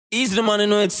Easy the man, you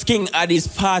know it's King Addies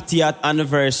 40th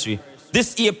anniversary.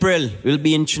 This April, we'll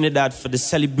be in Trinidad for the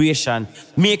celebration.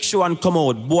 Make sure and come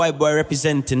out, boy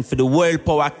representing for the World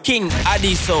Power King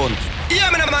Addies sound.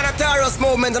 Yeah, man, a Taurus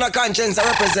movement and a conscience I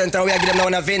represent, and we are giving them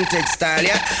now a vintage style,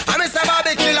 yeah? I'm Mr.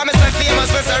 Bobby Killer, Mr.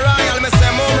 Famous, Mr. Royal, Mr.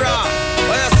 Mumra.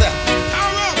 What you say?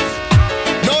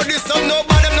 No disturb, no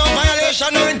bother, no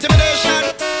violation, no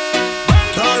intimidation.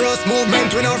 Taurus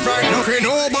movement, we don't fright nothing,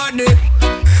 nobody.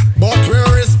 But we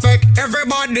respect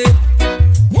everybody.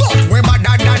 But we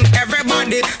better than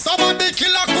everybody. So Bobby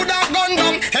Killer could have gone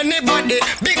down anybody.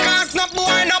 Because no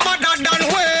boy no better than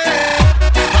we.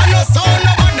 And no sound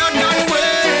no better than we.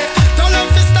 Tell them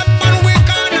to step and we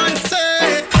can't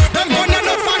say. Them gun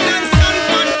enough for dance and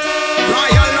fun.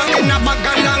 Royal not in a bag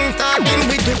of long talking.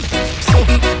 We do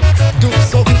something, do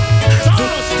something,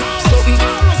 do something,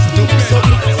 do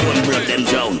something. I won't break them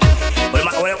down. What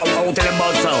am I tell them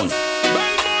about sound?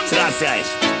 So that's right.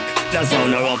 No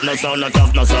sound no rough, no sound no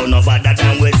tough, no sound no better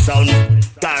than with sound.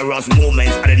 Taurus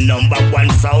movements are the number one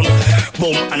sound.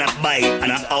 Boom and a bite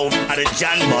and a out and a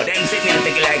jambo. Them sitting and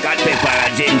thinking like hot pepper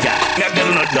or ginger. Make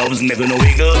them no dubs, make them no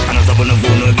wiggle. And us up on the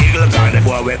phone no giggle. Cause the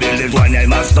boy we build this one, I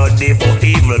must study for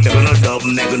evil. Make them no dub,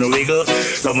 make them no wiggle.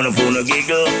 Up on the phone no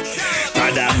giggle.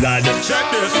 God damn God. Check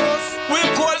this. We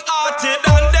cold-hearted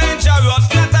and dangerous.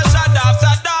 Not a shadow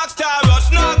after dark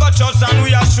Taurus. Now got trust and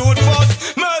we are shoot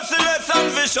first. Merciless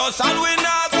and vicious. And we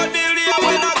now go deal here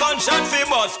when a gunshot fi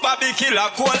bust. Bobby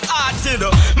Killer cold-hearted,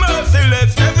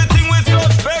 merciless. Everything we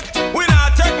suspect. We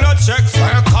not take no checks.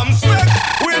 Fire come spec.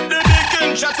 With the big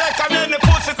inch attack and then the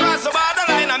pussy cross the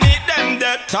borderline and meet them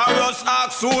dead. Taurus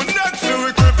asks who next to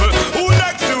we cripple, who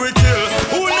next to we kill,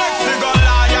 who next to go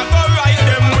lie, go right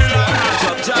them will.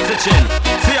 Just a chin,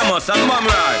 Famous and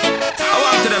Mumra. I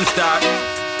want to them start.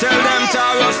 Tell them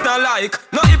Taurus no like.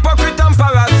 No hypocrite and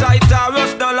parasite,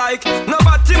 Taurus no like. No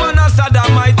Batman and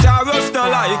Saddamite, Taurus no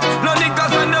like. No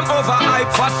niggas when them overhype.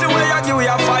 Fussy way I give you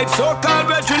a fight. So called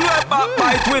brethren we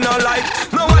backbite, we no like.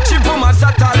 No watching from a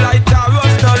satellite,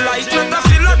 Taurus no like. Let us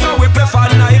feel like we prefer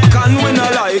night, can we no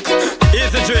like.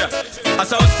 Easy J,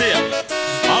 as I was saying.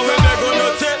 And when they gonna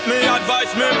take me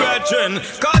advice, me brethren.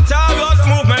 Cause Taurus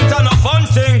movement and a fun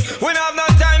thing. We have no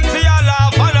time for your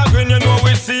laugh and a grin. You know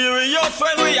we serious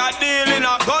when we are dealing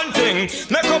a gun thing.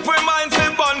 Make up we minds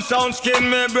we bun sound skin,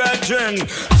 me brethren.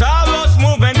 Taurus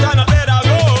movement and a better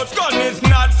roads. Gun is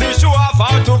not fish, show off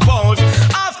how to bounce.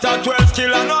 After 12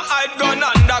 kill and no hide gun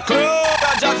under clothes.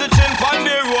 I just a chin on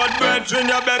the road, brethren,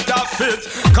 you better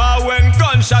fit. Cause when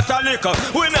gunshot a liquor,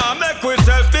 we now make we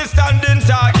self be standing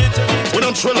target. We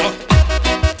don't thriller.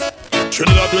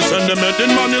 Trinidad we send them head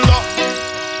in Manila.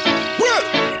 Well,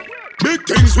 big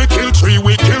things we kill 3,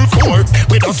 we kill 4.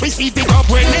 We don't receive it up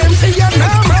when them say your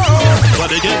number. What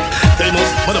they get? Famous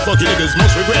motherfucking niggas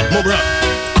must regret more rap.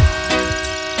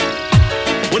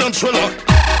 We don't thriller.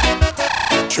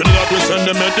 Trinidad we send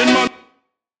them head in Manila.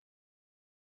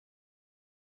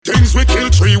 Things we kill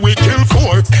 3, we kill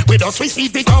 4. We don't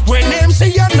receive it up when them say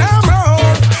your number.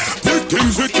 Big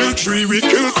things we kill 3, we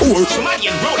kill 4. Somebody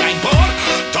roll like ball.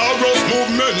 Taurus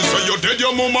movement, say you dead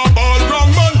your mama ball. Wrong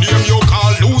man name you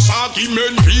call loose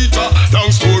argument Peter.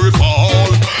 Long story for all.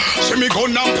 See me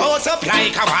gun and Pose up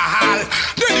like a wall.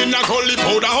 then in a gully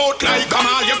powder out like a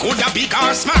mall. You coulda big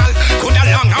or small, coulda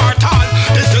long or tall.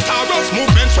 This the Taurus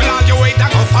movement, well all your weight that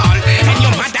go fall. And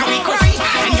your mother we cry,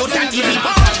 and your daddy we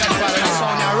ball.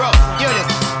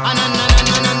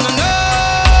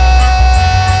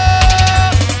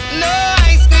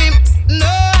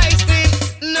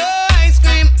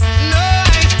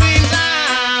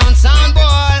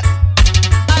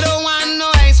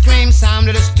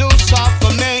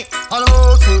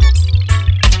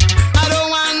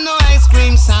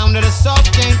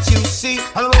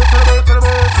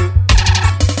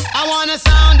 I want a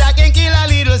sound that can kill a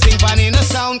little symphony in a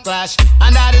sound clash.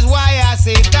 And that is why I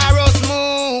say Taurus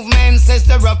movement is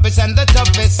the roughest and the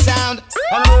toughest sound.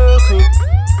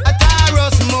 A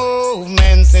Taurus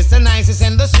movement is the nicest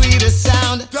and the sweetest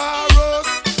sound. Taurus.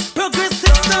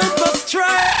 Progressive sound must try.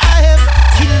 I have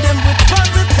killed them with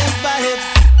positive vibes.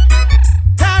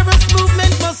 Taurus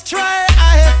movement must try.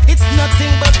 I have it's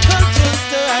nothing but culture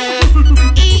style.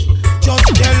 Just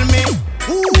tell me,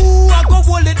 ooh, I go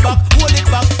hold it back, hold it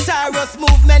back. Taurus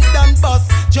movement done bust.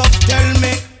 Just tell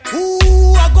me,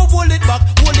 ooh, I go hold it back,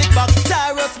 hold it back.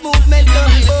 Taurus movement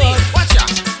done bust. Watch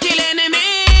out, kill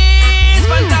enemies,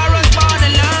 but Taurus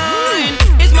borderline.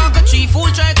 It's Mark a tree,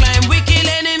 full try climb, we kill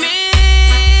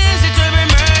enemies.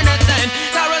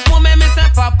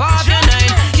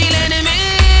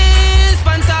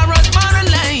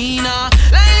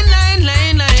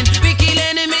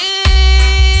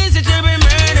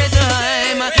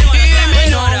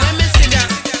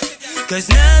 'cause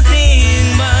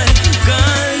nothing but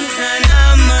guns and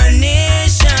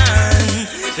ammunition.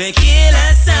 For kill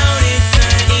us out, it's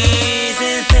an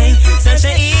easy thing, such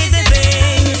an easy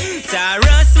thing.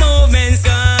 Taurus movement's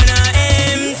gonna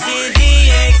empty the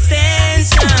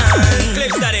extension.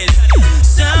 Clips that is.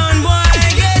 Sound boy,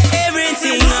 get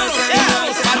everything else.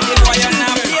 Party boy, you're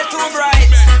not play too bright.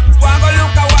 Wanna go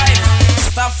look a wife.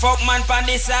 Stop fuck man pan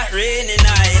this a rainy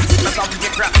night. That's how we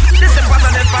get crap. This is part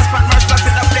of the fast part, much stuff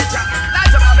in the pleasure.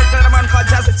 That's how I tell the man for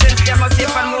just a change. Game of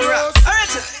safe and more rap.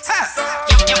 Alright,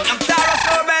 I'm Taurus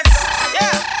movements.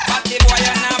 Yeah. Party boy,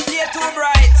 you're not play too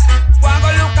bright. Wanna go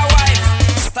look a wife.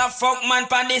 Stop fuck man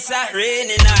pan this a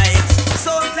rainy night.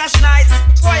 Soul flash night.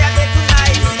 Boy, I get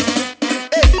tonight.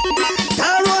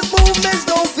 Taurus movements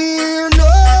don't fear no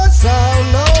sound,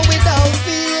 no without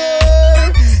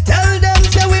fear. Tell them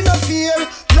say we no fear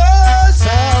no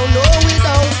sound, no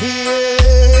without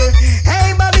fear.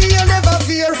 Hey baby, you never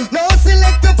fear. No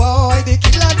select a boy, the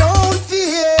killer don't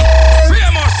fear.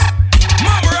 Famous,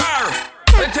 Mamrar.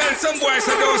 They tell some boys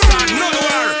to don't stand, no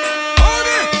war.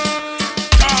 Honey,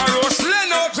 Taurus,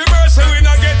 lend out the mercy, we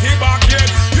not get it back yet.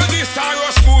 You these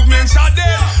Taurus movements are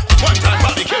dead. One time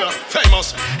body killer,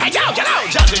 famous. Hey yo, get out,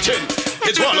 Jazzy Chin.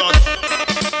 It's one on.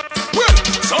 Well,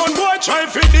 son boy try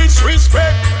to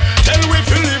disrespect. Tell we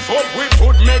to live up, we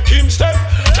foot make him step.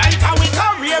 Like how we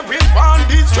come here with one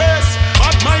distress.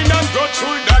 But mine and got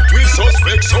through that we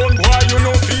suspect. Son boy, you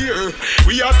no fear.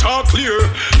 We are talk clear.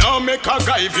 Now make a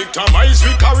guy victimize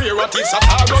we career. What is a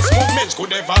Taurus movements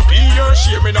could ever be your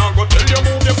share. Me now go tell you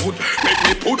move your foot. Make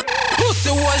me put.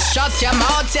 Pussy was shut your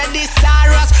mouth, said this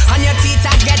Taurus, and your teeth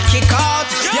a get kicked out.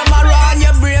 Your marrow and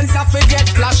your brains a forget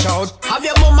flash out. Have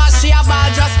your mama she a ball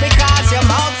just because your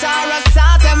mouth Taurus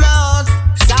start them out.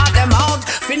 Start them out.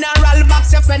 Funeral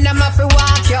box your friend them have to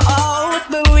walk you out.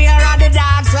 Beware of the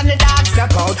dogs when the dogs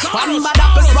step out. One bad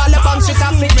apple swallow bunch it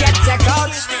off it get check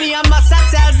out. Fear must I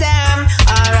tell them.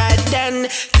 Alright then,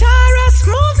 Taurus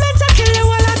movement to kill you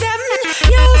all of them.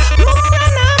 Yo, mama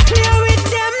not play with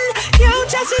them. Yo,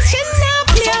 just a chin now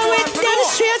play with them.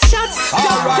 Straight shots.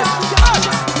 Alright,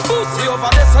 pussy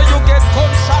over there so you get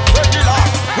gunshot regular.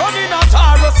 Running a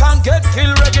Taurus and get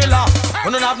killed regular.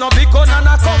 You don't have no big gun and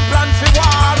a come plan for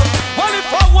war. Well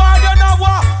if a war then a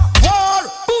war.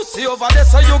 Pussy over there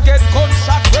so you get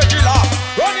gunshot regular.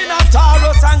 Running a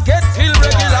Taurus and get killed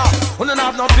regular. You don't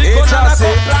have no big gun and a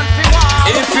come plan for war.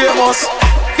 If famous,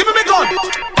 give me gun.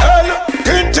 Hell,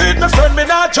 indeed, my friend, me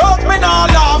not joke, me not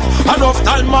laugh. Enough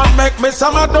time man make me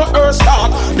some of the earth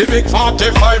start. The big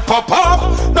 45 pop up,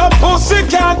 no pussy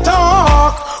can't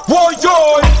talk. Whoa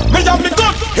yo, me have me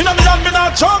gun, in a me hand me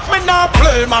not joke, me not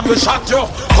play. Man we shot you,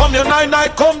 come your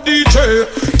night, come DJ.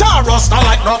 Taurus not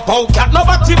like no polecat, no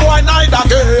batty boy neither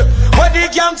gay. When the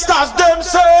gangsters them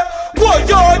say, whoa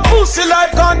yo, pussy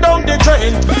like gone down the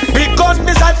drain. Big gun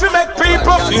missile fi make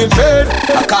people feel pain.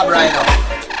 I come right now.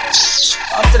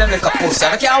 After them like a pussy,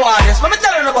 I can't want this. Let me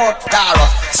tell you about Taurus.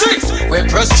 6. We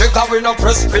press trigger, we no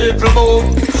press people move.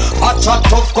 Hot shot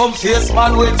tough, come face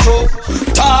man with soap.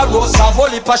 Taurus have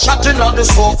only for shotting on the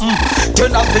soap.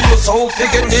 Turn up the use so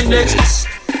figure the next.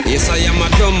 Yes, I am a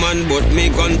dumb man, but me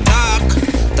gun talk.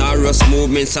 Taurus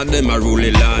movements are them a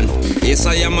ruling land. Yes,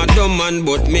 I am a dumb man,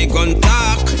 but me gun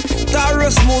talk.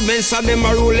 Taurus movements are them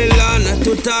a ruling land.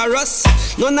 To Taurus,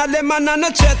 none of them are none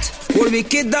a threat. All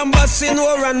wicked and bossy,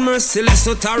 no and merciless.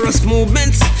 So Taurus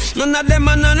movements, none of them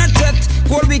are none a threat.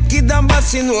 All wicked and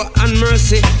bossy, no and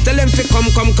mercy. Tell them fi come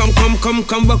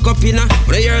back up in a.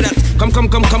 When you hear that? Come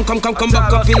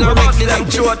back up in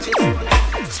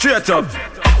a. Straight up.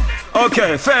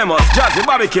 Okay, famous, Jazzy,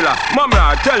 Bobby Killer,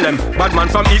 Mamra, tell them. Bad man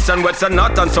from east and west and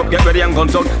north and south, get ready and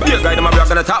guns out. Dear guy, them a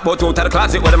gonna talk about out of the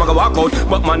closet where them a go walk out.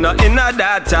 But man, not in a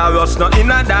that, Taurus, not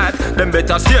in a that. Them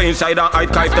better stay inside and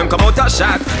hide, if them come out a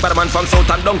shot. But a man from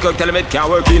south and Dunkirk, tell him it can't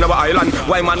work in our island.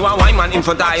 Why man, in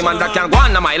front of I man that can't go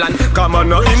on the island. Come on,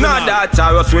 not in a that,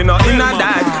 Taurus, we not in a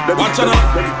that. Watch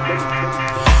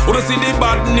out. Wanna see the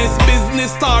badness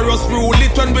business, Taurus rule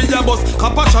it when we a bus.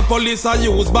 Copper shot police a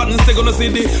use buttons. They gonna see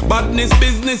the badness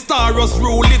business, Taurus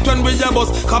rule it when we a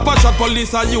bus. Copper shot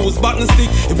police a use button stick.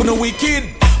 If we no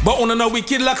wicked, but we no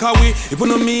wicked like how we. If we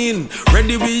no mean,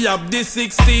 ready we have this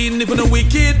 16. If we no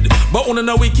wicked, but we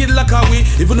no wicked like how we.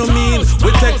 If we no mean,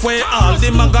 we take away all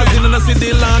the magazine and see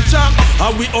the launcher.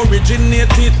 How we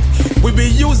originated. We be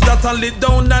use that and lit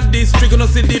down that district. Gonna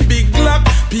see the big lock.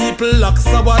 People like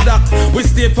Sawadak. We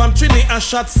stay from Trinidad and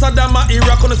shot Saddam and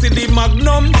Iraq. Gonna see the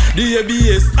Magnum, the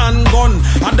ABS and gun.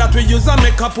 And that we use and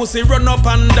make a pussy run up.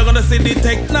 And they're gonna see the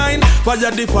Tech 9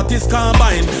 via the 40th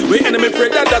combine. We enemy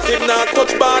pray that him not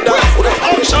touch border.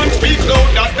 Actions speak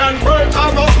louder than words.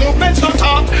 Taurus movements no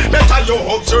talk. Better you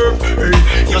observe. Hey.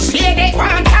 You see they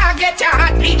want target your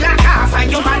heartbeat like half,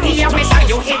 and your body away so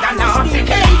you head and off.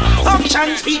 Hey,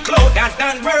 function speak louder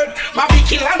than word, but we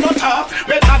kill and not talk.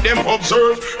 Better them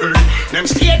observe. Hey. Them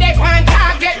see they want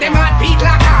target them heartbeat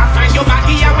like half, and your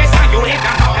body away so you head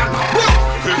and off.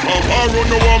 If a war run,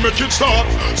 no one make it stop.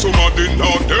 Somebody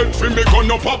not dead, free me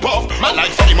gonna pop off. Man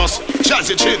like famous,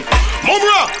 Jazzy Chin,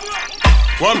 Mumra.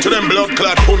 One to them blood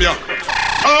clad come ya.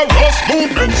 Taurus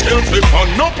movement still flip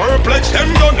on no perplex.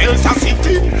 Them done else a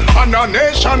city and a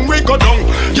nation we go down.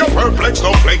 You perplex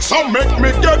no flex, so make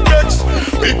me get vexed.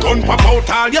 We gun pop out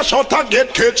all your shot and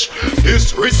get catch.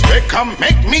 Disrespect can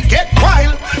make me get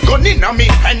wild. Gun in on me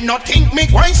and not think me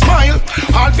why smile.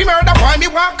 All fi murder why me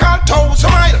walk all 1,000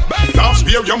 mile. Last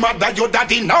year your mother, your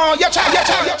daddy, no your child, your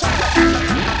child, your child.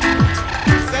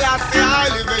 Say I say I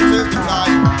live it till the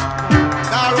time.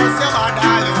 Taurus your mother,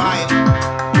 all the while.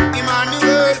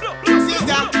 Emmanuel, see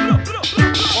that?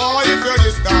 Oh, if you're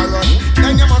this Taurus,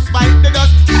 then you must fight the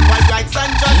dust. Equal rights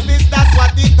and justice, that's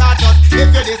what it taught us.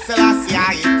 If you're this Selassie,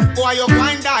 boy, you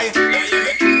can't die.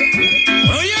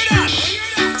 Oh, you that?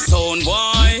 Sound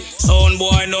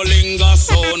boy, no linger.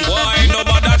 Sound boy,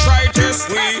 nobody try test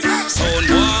we. Sound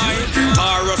boy,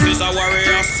 Taurus is a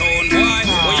warrior. Sound boy,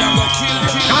 we are gonna kill.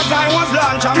 Cause I was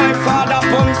launched on my father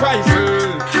pump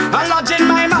rifle. I lodge in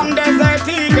my mom desert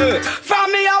eagle.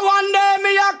 From me a one day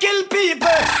me a kill people.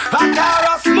 A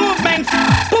Taurus movement,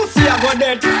 pussy a go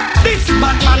dead. This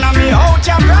Batman a me out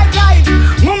your bright light.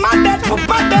 Mama dead,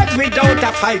 papa dead without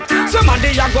a fight.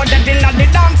 Somebody a go dead in the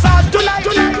dance hall tonight.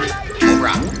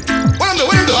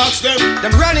 What do ask them?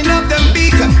 Them running up them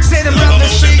beak, say them down the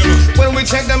street. When we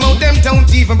check them out, them don't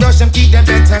even brush them teeth. Them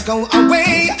better go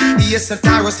away. Yes, the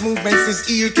Taurus movement is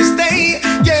here to stay.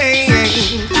 Yeah,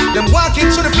 them walking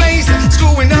through the place,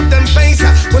 screwing up them face.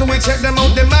 When we check them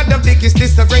out, them at the biggest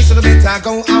disgrace. So they better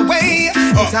go away.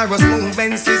 The Taurus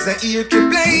movement is here to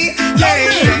play.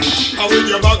 Yeah, I will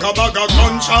your bag a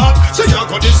gunshot. So you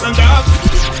go this and that.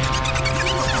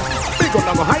 Big up,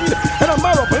 I'm hide. And I'm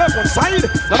more up left on side.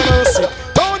 Not mercy.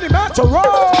 Tony Metro.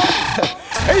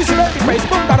 Easy baby face.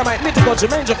 Boom, that I might need to go to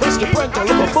Ranger Christy Puente.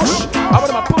 Look a bush. I want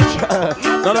my push.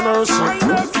 Not a mercy.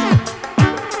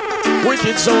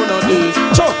 Wicked zone on this.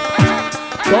 Chuck.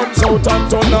 Guns out and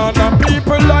turn on and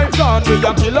people life gone. We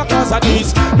a killer cause of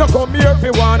this. No come here if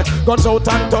you want. Guns out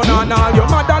and turn on all your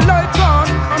mother life gone.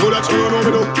 Do that you know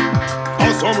me do.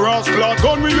 And some rascal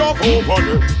gun we have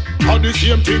open it. Had the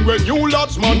same thing when you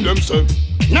lads man them say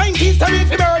 1970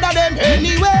 if you murder them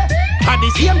anyway. Had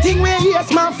the same thing when yes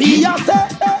mafia say.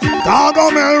 Cargo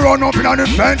man run up in on the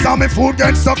fence and my food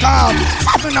gets stuck out.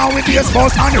 So now we be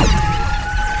exposed on you.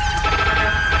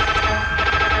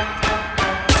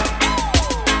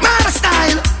 Man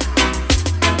style.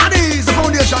 Addies the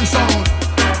foundation sound.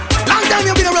 Long time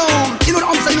you been around. You know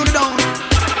the ups and you know the down.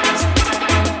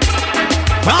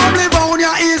 Probably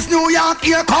Bonia is New York.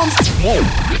 Here comes.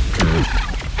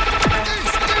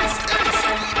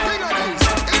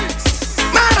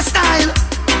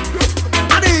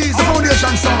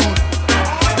 Sound.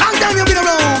 Long time you been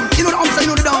around. You know the ups and you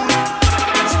know the down.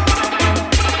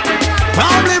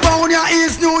 Probably Bonia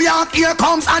is New York. Here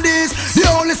comes Addies. The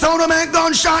only sound to make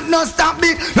gunshot no stop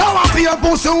beat. Now I feel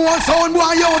pussy one sound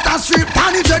boy out the street.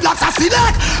 Tiny dreadlocks I see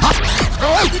that.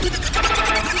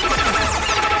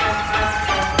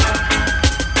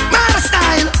 Man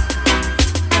style.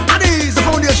 Addies the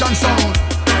foundation sound.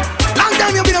 Long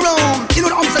time you been around. You know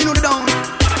the ups and you know the down.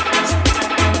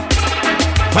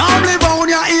 Probably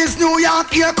Bonia is New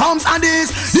York, here comes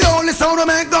Addies. The only sound to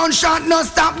make gunshot no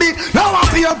stop beat. Now I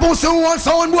feel pussy one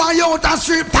sound boy out the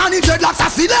street. Tiny dreadlocks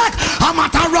I see that. I'm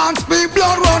at a wrong speed,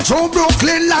 blood run through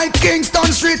Brooklyn like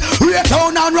Kingston Street.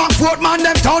 Raytown and Rockford man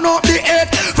them turn up the 8.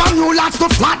 From New Lots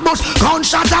to Flatbush,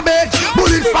 gunshot a bed.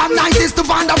 Bullet from 90s to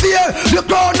Vanderveer. The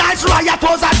Crown Nights riot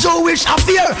was a Jewish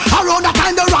affair. Around that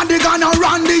time the Randy Gun and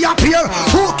Randy appear.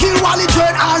 Who kill Wally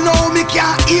Dread I know me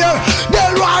can't hear.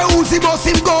 Delroy Uzi bust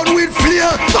him gun with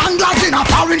flare. Banglas in a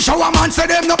foreign shower man say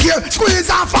them no care. Squeeze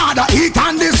our father, eat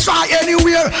and destroy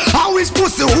anywhere. How is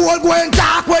pussy hole going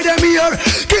dark where them here?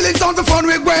 Killing sounds of fun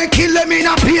we going kill them in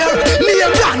a pier. Me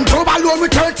a grand probe alone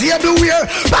with 30 everywhere.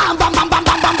 Bam bam bam bam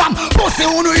bam bam bam. Pussy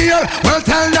who no here? Well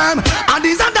tell them and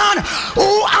these are done.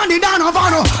 Who and the done of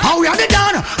honor? How we are the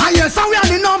done? And yes how we are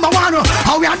the number one.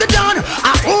 How we are the done?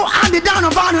 And who and the done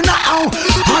of honor now?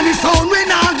 And the sound we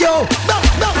now go.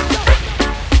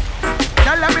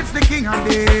 Tell them it's the king of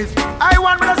days. I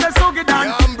want me to say so get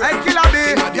done. I kill a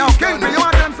bee. Yo, king, you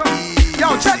want them some?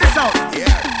 Yo, check this out.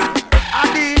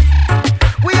 Addies,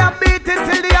 we have beat it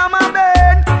till the hammer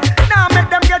bend. Now make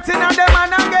them get in on them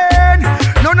and again.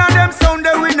 None of them sound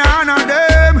they win none of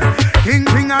them. King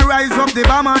a rise up up the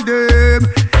bomb and them.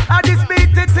 I just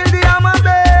beat it till the hammer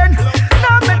bend.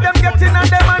 Now make them get in and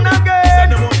them and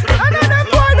again. And then them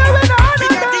boy they win on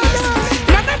them.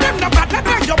 None of them no bad, not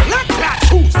like your black clad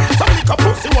shoes. Some little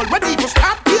pussy already to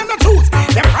start paying the truth.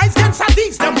 Them rise against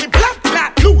Addies, them with black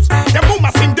clad lose. Them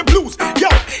boomers sing the blues. Yo,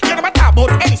 you never talk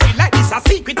about anything like this. A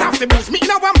secret of the booze. Me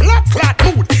in a one blood clad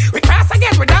mood. We cross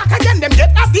again, we dark again. Them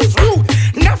get Addies rude.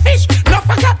 No fish, no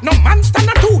forgot, no monster,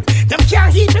 no tooth. Them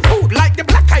can't eat the food like the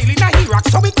black eye in a Iraq,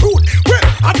 so it crude. Well,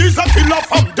 Addies a killer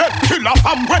from dead, killer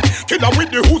from when. Killer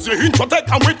with the Uzi intro deck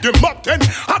and with the Mach 10.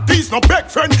 Addies no big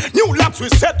friend, new laps we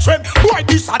set trend. Boy,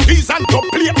 this Addies and the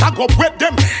plate I go with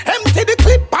them. Empty the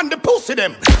clip and the pussy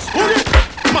them. Spoon it,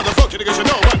 motherfucker, because you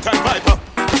know one time viper.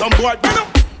 Some boy bend up,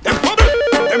 them bubble,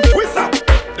 them twist up,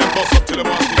 them bust up till the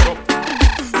mask is up.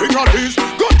 King Addies,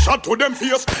 gunshot to them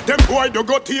face. Them boy do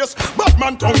go taste.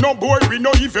 Batman tongue no boy, we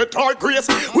no even or grace.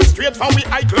 We straight from we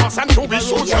eye glass and to we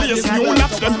shoes lace. New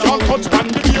laps them can't touch man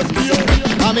the base.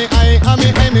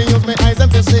 Me use me eyes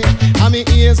and to see. Me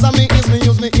ears, me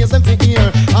use me ears and to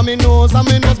hear. Me nose,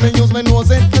 me use me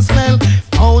nose and to smell.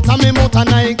 Out of me mouth and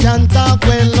I can't talk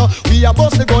well. We a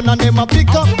bust the gun and them a pick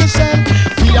up the shell.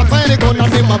 We a find the gun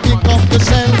and them a pick up the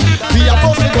shell. We a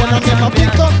bust the gun and them a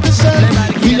pick up the shell.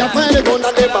 We a find the gun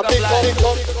and them a pick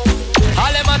up.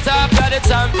 All them a talk are the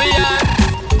champion.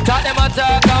 Talk them a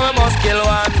talk and we must kill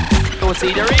one. Don't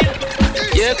see the real.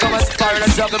 Here come a foreign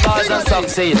and juggle balls and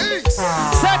succeed.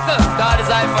 Second, God is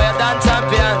high for your damn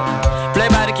champion. Play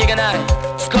by the king and I,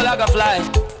 skull like a fly.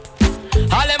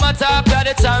 All them a talk are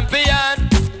the champion.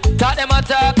 Talk them a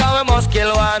talk and we must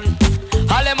kill one.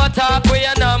 All them a talk we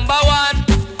are number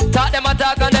one. Talk them a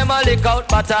talk and them a lick out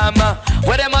bottom.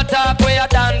 Where them a talk we are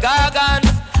Dan Gargan.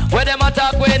 Where them a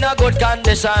talk we in a good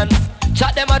condition.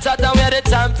 Chat them a chat and we are the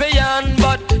champion.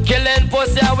 But killing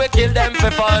pussy and we kill them for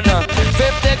fun.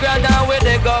 50 grand and we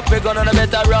dig up. We gonna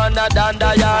better run than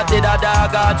the yard. Did a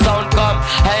dog out sound come.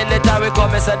 Anytime we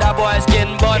come, we say that boy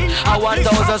skin bun. A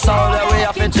 1,000 sound that we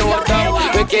have to chew down.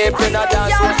 We keep in a dance.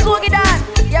 Yo, swag it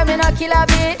on. Yeah, me not kill a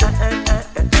bit.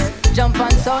 Jump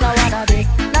on sound I wanna be.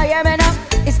 Now hear me now.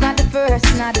 It's not the first,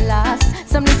 not the last.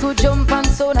 Some little jump on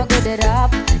sound I good it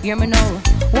off. Hear me now.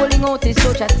 Holding out is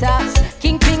such a task.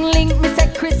 King Ping Link, me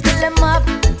say Chris kill him up.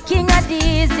 King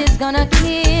Addies is gonna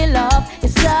kill up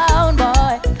his sound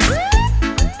boy.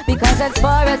 Because as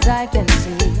far as I can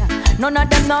see, none of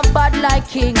them not bad like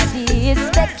King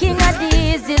Addies. The King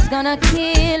Addies is gonna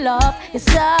kill up his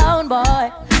sound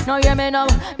boy. Now hear me now,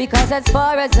 because as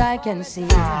far as I can see,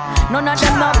 none of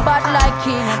them not bad like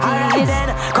King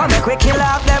Addies. Come make we kill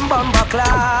off them bumper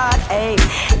clot. Hey,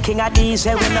 King Addies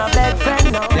say we no bad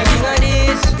friend no. The King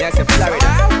Addies, yes, in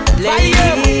Florida.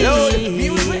 Ladies,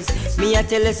 me I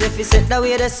tell us if you sit the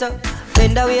way that's up,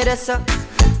 bend the way that's up.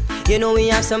 You know we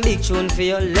have some big tune for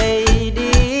your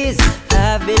ladies.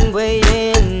 I've been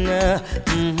waiting.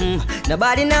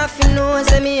 Nobody nothing knows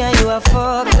say me and you a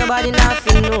fuck. Nobody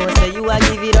nothing knows say you a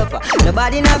give it up.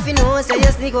 Nobody nothing knows say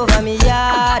you sneak over me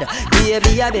yard.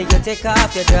 Baby, I beg you take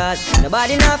off your dress.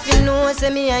 Nobody nothing knows say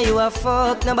me and you a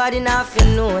fuck. Nobody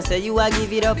nothing knows say you a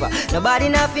give it up. Nobody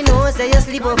nothing knows say you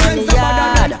sleep over me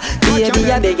yard.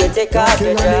 Baby, I beg you take off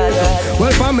your dress.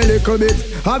 Well, for me little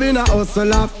bit, I been a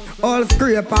hustler. All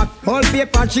scraper, all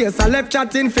paper chaser, left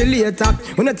chatting for later.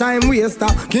 When the time waster,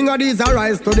 King Addies a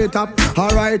rise to the top.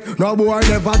 Alright, no boy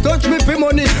never touch me for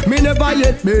money, me never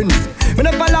yet been. Me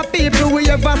never love people we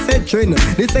ever set train.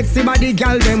 The sexy body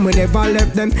gal them, we never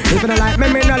left them. If you don't like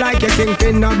me no like your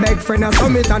kingpin. No beg friend, a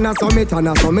summit and a summit and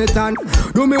a summit and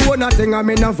do me one thing and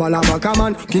me no follow back a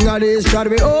man. King Addies try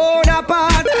we own a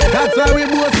part. That's why we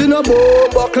both in a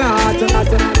bomb clot.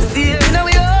 Still now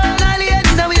we own a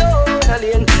lane, now we own a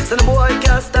lane. So the boy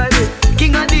can't style it.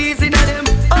 King Addies in a them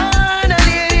on a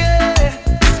lane, yeah.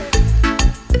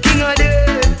 King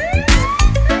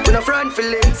Addies. We no front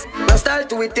feelings, we style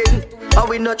to it in. And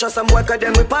we not trust some work of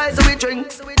them, we pies and we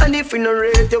drinks. And if we no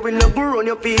rate you, we no go on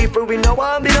your people. We no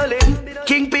want be no lame.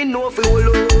 Kingpin know if we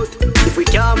will out. If we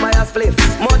can't buy a spliff,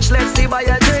 much less see buy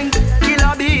a drink. Kill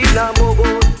a beat, now move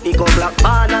out. He go black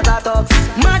man at that talks.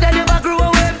 Mother never grew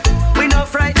away. We no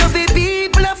frightened of the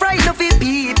people, no frightened of the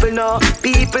people, no.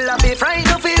 People are be frightened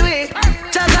of the way.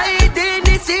 Just I eat in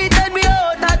the street and we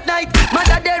out at night.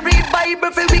 Mother they read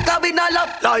Bible for we can be no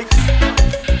love likes.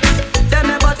 Them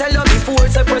never tell you before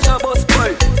say pressure bus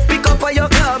boy. Pick up on your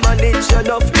car manage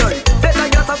enough time. Better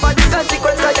you suffer the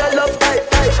consequence of your love type.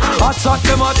 Attack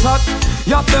them attack,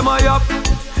 yap them a yap.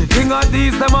 King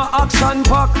Addies them a action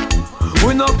pack.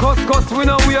 We no cuss, we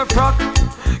no wear frack.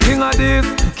 King Addies,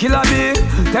 kill a bee.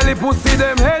 Tell the pussy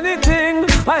them anything,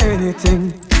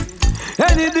 anything.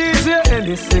 Any DJ,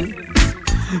 anything.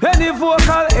 Any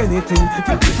vocal, anything.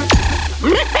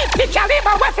 Me 50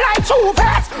 caliber we fly two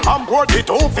face. I'm bored the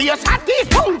two face at these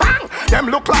boom bang. Them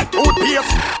look like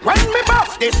toothpaste. When me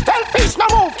bust this stealthfish no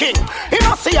move king. You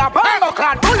don't see a burger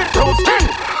clad bulletproof skin.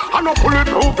 I no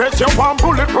bulletproof face, you want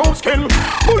bulletproof skin.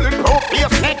 Bulletproof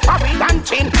face, neck, forehead and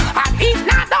chin. At least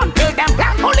not done till them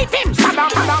black bullet him.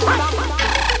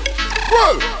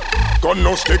 Well, gun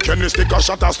no stick, any stick a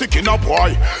shot a stick in a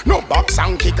boy. No box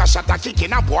and kick a shot a kick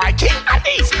in a boy. King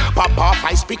Addies, Papa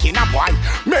I speak in a boy.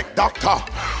 Make doctor,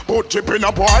 put chip in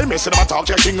a boy. Me say them a talk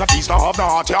ya, King Addies no have no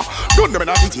heart ya. Don't them in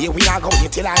a ditty, we a go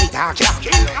hit till I talk ya.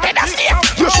 Hey, that's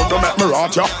it. You should not make me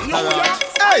rot ya.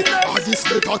 Hey, Addies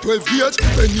better 12 gauge.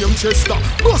 The name Chester,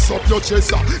 bust up your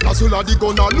chest. That's all of the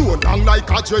gun alone, long like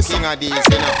a dresser. King Addies,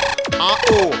 you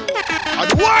know. And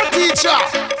the war teacher.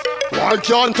 Why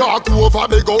can't talk over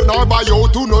the gun or buy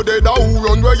out? Who know dead who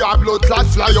run where your blood clot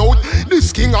fly out?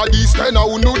 This King Addies 10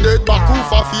 who know dead back who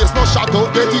for face no shot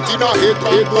out, get it in a head.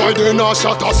 Boy they not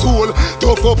shot a soul,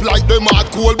 tough up like them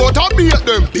hard coal, but I beat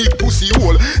them big pussy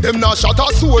hole. Them not shot a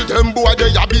soul, them boy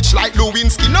they a bitch like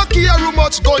Lewinsky. No care how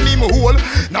much gun him hole.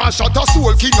 Not shot a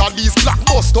soul, King Addies black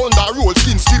bust on the roll,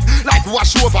 skin slip like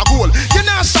wash over goal. You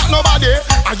not shot nobody,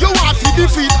 and you want to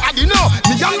defeat Addy now.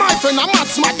 Me and my friend a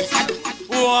mad smarty.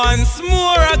 Once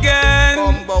more again,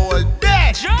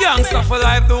 gangsta for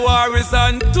life, the war is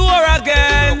on tour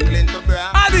again.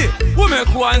 Addy, we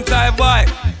make one type boy,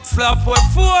 slap with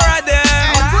 4 of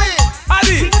them.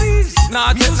 Addy,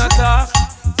 not just not talk.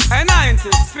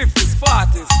 90s, 50s,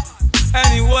 40s.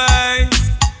 Anyway,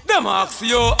 them ask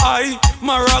yo I,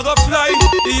 Maraga fly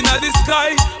inna the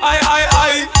sky.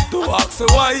 I, to ask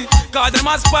why. Cause them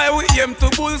a spy with him to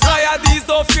bullseye. Addies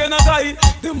don't fear no guy.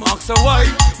 Them ask why.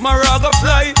 Maraga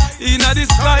fly inna the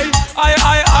sky. I,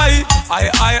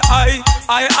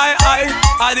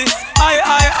 Addies, I.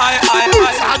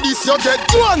 Addies you get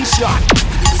one shot.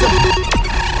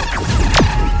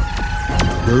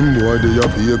 Them boy they a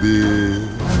baby.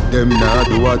 Them not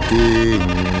do a thing.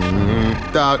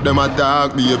 Talk them a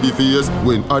talk baby face.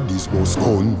 When Addies bust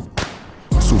gun,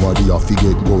 somebody a fi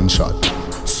get gunshot.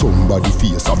 Somebody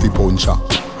face a fi punch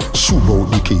up. Shoot out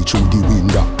the cage through the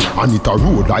window, and it a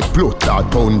road like blood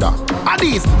clot thunder.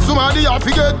 Addies, somebody a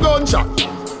fi get gunshot.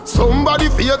 Somebody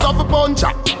face a fi punch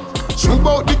up. Shoot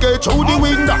out the cage through the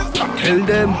window. Tell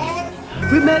them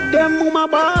we met them mama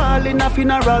ball in a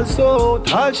funeral so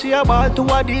all she a ball to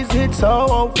Addies hit so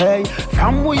okay.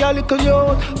 From we a little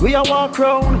youth, we a walk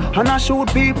round and a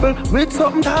shoot people with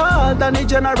something hard than the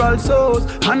general souls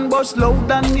and bust loud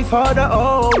than the father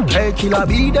oh. Hey killer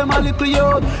be them a little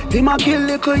youth, him a kill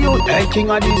little youth. Hey King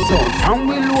Addies son, from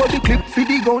we load the clip for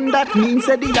the gun that means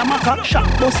say the Yamaka shot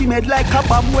pussy made like a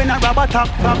bomb when a rubber tap.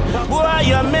 Boy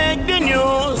you make the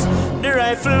news, the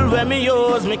rifle when me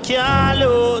use me can't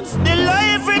lose. The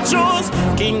life we choose,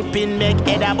 Kingpin make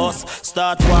head a bus.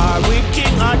 Start war with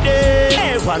King Addies.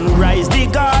 Everyone rise the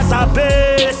Gaza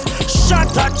base.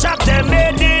 Shot a chop them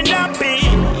head in a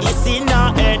piece. In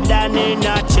a head and in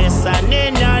a chest and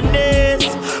in a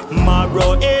nest.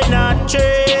 Marrow in a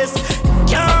chest.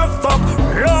 Can't fuck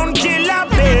round kill a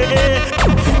bed.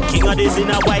 King Addies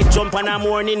in a white jump and a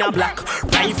morning a black.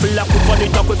 Rifle a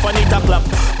quick on it a clap.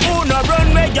 Who no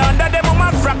run me yonder, them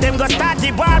mama frack. Them go start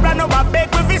the war and over beg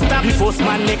with this stop. The first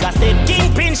man make a step,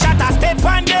 Kingpin shot a step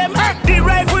on them. The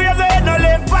rifle you head no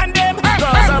left on them.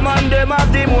 Cause a man them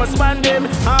have the most man them.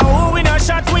 And who we no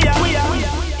shot we are.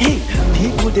 Hey,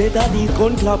 people dead at the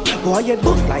gun clap. Quiet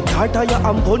bust like Carter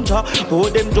and Puncher.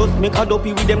 But them just make a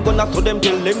dopey with them gonna so them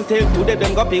till them sell to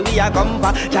them go pay we a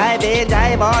compa.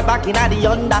 Drive out back in the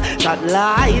under. Shot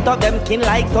light up them skin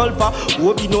like sulfur.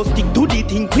 Hope you no stick to the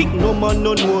thing quick. No man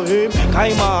no know him.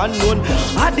 Kaima unknown.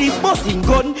 Addies busting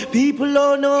gun. People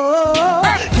don't know.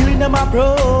 Killing them a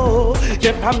pro.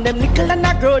 Get from them nickel and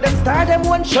a grow. Them start them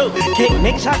one show. Can't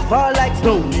make shots fall like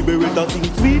snow. Liberator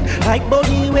sing sweet like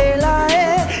Bonnie Wailer.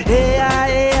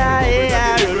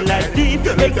 Run like deep,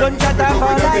 make gunshot a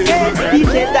fall like it.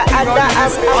 DJ the other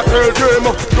ass. I tell them,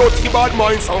 dirty bad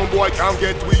mind, some boy can't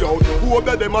get we out. Who of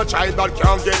them a child that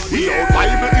can't get we out?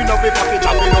 Bible in a big package, I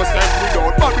will not step me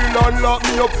out. Babylon lock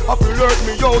me up, I feel hurt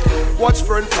me out. Watch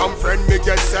friend from friend, me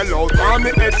get sell out. Man,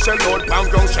 me head shell out, bang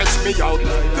down, stretch me out.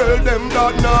 Tell them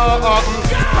that nah happen.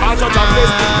 I judge and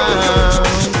bless me out.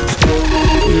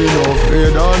 We no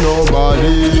afraid of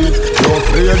nobody, no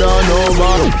afraid of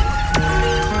nobody.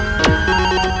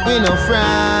 We no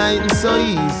frightened so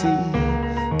easy.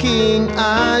 King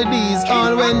Addies,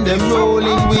 all when them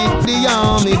rolling with the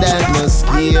army that no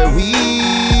scary.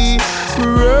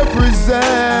 Represent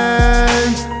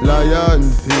lion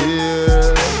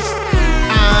fear.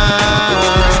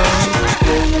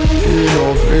 We no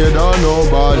afraid of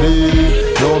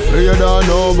nobody. No afraid of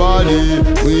nobody.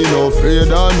 We no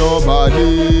afraid of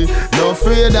nobody. No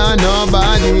afraid of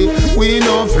nobody. We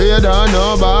no afraid of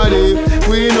nobody.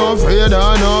 We no afraid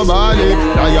of nobody.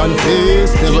 Lion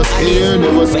face, never scared,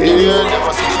 never scared,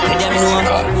 never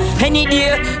scared. Any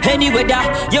day, any weather,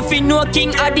 you feel no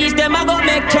King Addies, them a go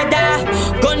make cheddar.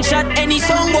 Gunshot any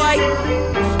song boy,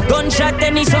 gunshot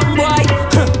any song boy.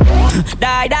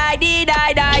 Die, die, die,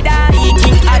 die, die, die.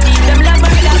 King Addies, them la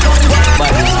murder song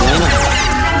boy.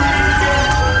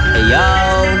 Hey yo,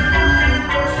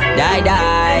 die,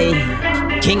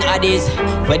 die. King Addies,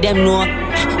 where them know,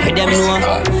 where them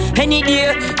know. Any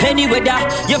day, any weather,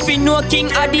 you feel no King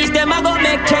Addies, them a go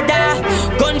make cheddar.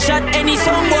 Gunshot any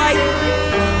song boy.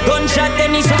 Gunshot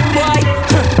any some boy.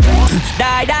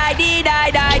 Die, die, die, die,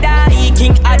 die, die.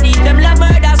 King Addies, them la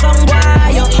murder some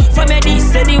boy. From Addies,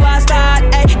 say the war start.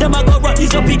 Hey, them a go run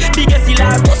this up, biggest hill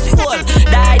pussy hole.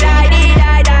 Die, die, die,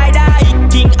 die, die, die.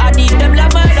 King Addies, them la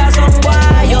murder some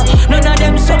boy. None of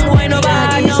them some boy no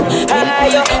bad no.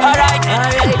 Hey, alright,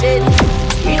 alright then.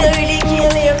 We don't really care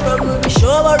where from. We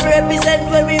show what represent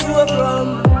where we grew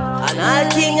from. And all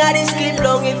King Addies clip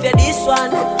long if you're this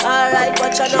one. Alright,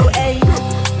 watch out now, hey.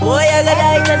 Boy, I gotta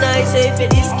die tonight, so if you're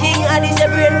this King Addies,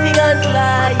 your brain fig and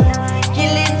fly.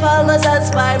 Killing farmers and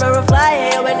spy, or fly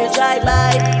here when you drive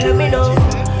by. Let me know.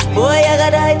 Boy, I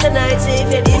gotta die tonight, so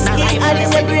if you're this King Addies,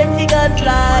 your brain fig and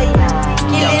fly.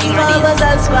 Killing farmers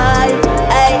and spy.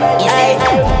 Ay, ay,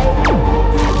 ay.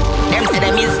 Them say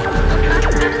them is.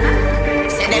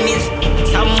 Say them is.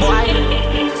 Some boy.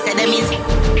 Say them is.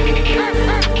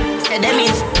 Say them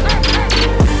is.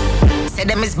 Say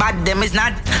them is bad, them is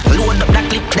not. Load up the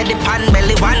clip, let the pan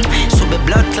belly one. Should be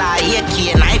blood clot,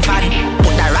 AK and iPad.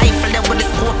 Put the rifle there with the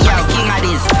scope, yeah, King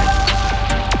Addies.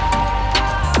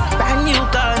 Brand new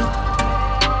gun.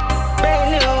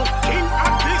 Brand new.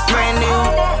 Brand new.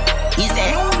 He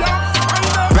said.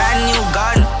 Brand new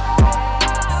gun.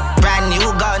 Brand new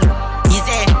gun. He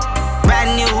said.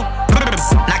 Brand new.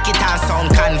 Knock it out, sound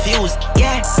confused.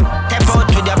 Yeah. Step out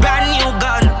with your brand new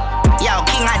gun. Yo,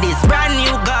 King Addies, brand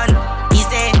new gun. He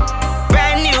said.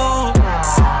 Brand new.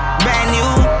 Brand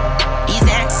new. He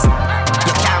said.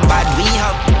 You can't bad we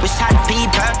up. We shot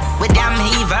people. We damn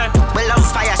heaver. We love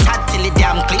fire shot till it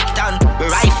damn click down. We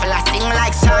rifle I sing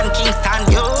like Sean Kingston.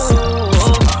 Yo.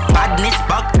 Badness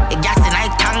buck. A gas in I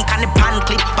tank and the pan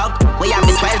clip buck. We have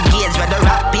the 12 gauge where the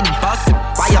rapid bus.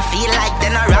 Why you feel like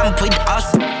then a ramp with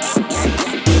us?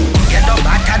 You don't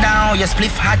batter down, you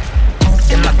spliff hot.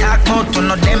 Them not talk about to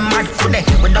know them mad today.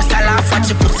 We just a laugh watch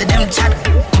you pussy them chat.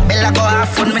 Bella go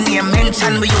off on me name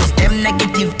mention. We use them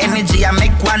negative energy. I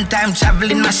make one time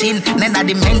traveling machine. Neither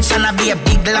dimension I be a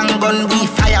big long gun. We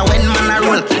fire when man a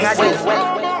roll. King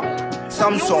Addies.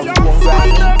 Some song don't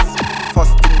grind me.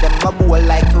 First thing them a bowl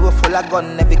like we were full of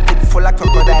gun. Every clip full of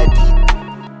crocodile teeth.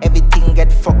 Everything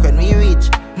get fucked when we reach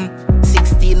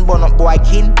 16 bun up boy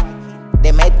kin.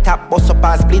 Them head tap bust up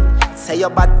and split. Say your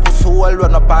bad pussy hole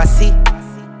run up and see.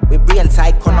 We brain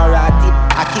side corner at it.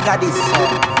 A King Addies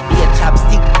be a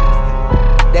chapstick.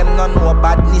 Them no know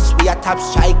badness. We a top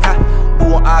striker.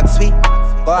 Don't ask we.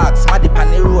 Go ask Maddy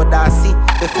pan the road and see.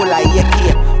 We full of AK.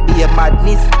 Be a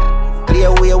madness.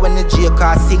 Clear way when the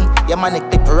J-car sing. Your man a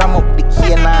clip ram up the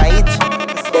key and I itch.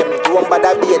 Them don't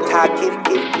bother be a talking.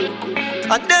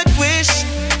 A dead wish.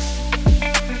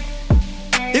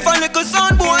 If a little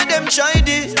sound boy them try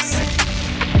this.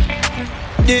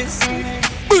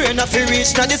 Brain a fi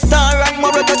reach na the star and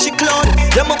more touch the cloud.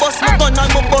 Them a bust my gun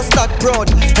and my bust that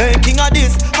proud. Hey King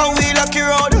Addies, how we lucky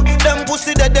road. Them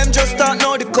pussy that them just start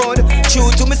know the code. True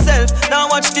to myself,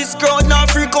 now watch this crowd. Now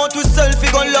freak out with self,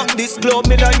 we gon' lock this globe.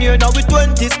 Millionaire now we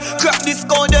 20s, crack this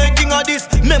code. Hey King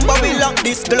Addies, remember we lock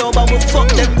this globe and we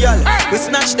fuck them gal. We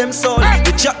snatch them soul,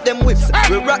 we chop them whips,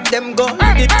 we rock them gun.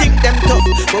 We think them tough,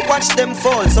 we watch them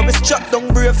fall. So we strap down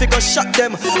brave, we gon' shot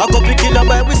them. A couple killer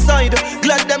by we side,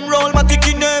 glad them roll. My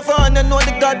ticky never and you know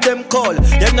the goddamn call.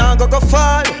 You nah go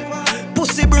fall.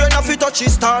 Pussy brain off it touch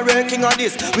his star King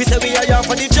Addies. We say we are here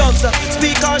for the jobs.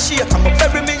 Speak and shake. I'ma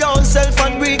bury me own self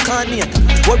and reincarnate.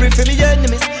 Worry for me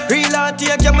enemies. Real and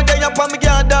take. Yeah, me day up on me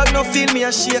girl dog. No feel me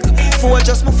a shake. For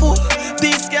just my foot.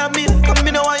 Peace can me. Come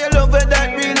me know why you love it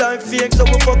that real life fake. So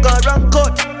we fuck her and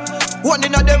cut. One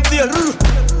in a them feel.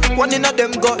 One in a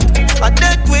them gut. A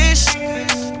dead wish.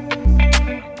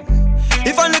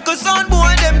 If a little sound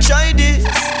boy them try this.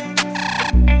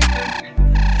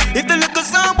 If the little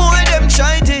sound boy them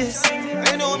try this.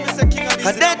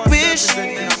 A dead wish.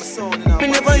 Me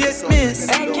never yet miss.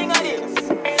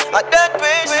 A dead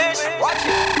wish. Watch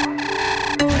it.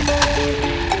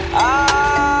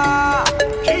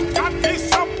 King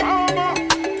Addies of power.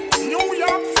 New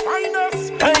York's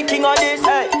finest. Hey King Addies.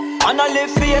 and I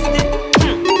live face it.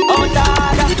 Oh,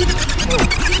 dada.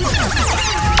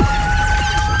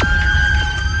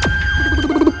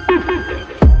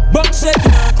 Back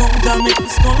shaking, I come down, make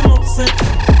this come upset.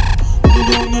 You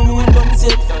don't know when I'm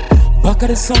set. Back of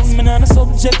the song, man, on the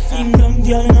subject. England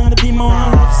girl, you know to be more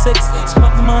of sex.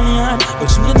 Smack the money on, but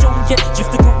she ain't drunk yet.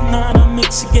 Drift the cup now, and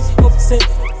make she get upset.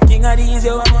 King of these,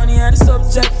 you want money on the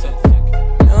subject.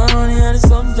 You want money on the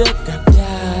subject.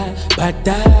 Yeah, bad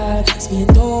dad, spin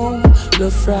down,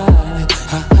 love fry.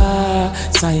 Ha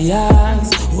ha,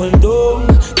 science, hold on.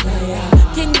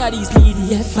 King of these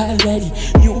PDF already.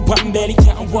 New pan belly,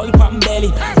 can't hold pan belly.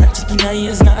 Rat chicken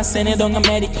ears, not send it on a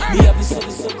medic. We have this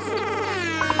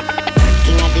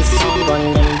this song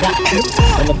gun them black.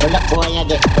 When you pull up boy you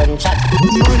get gunshot.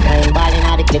 Nine ball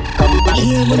inna the clip come back.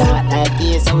 With a hot like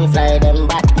this so we fly them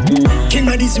back. King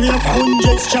of this we have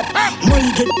 100 chop.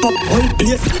 Money get pop whole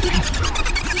place.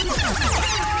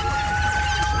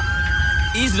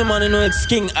 Easy the money know it's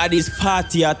King Addies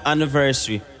 40th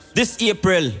anniversary. This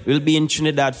April we'll be in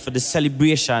Trinidad for the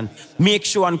celebration. Make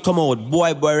sure and come out,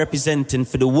 boy representing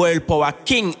for the world power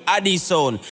King Addies sound.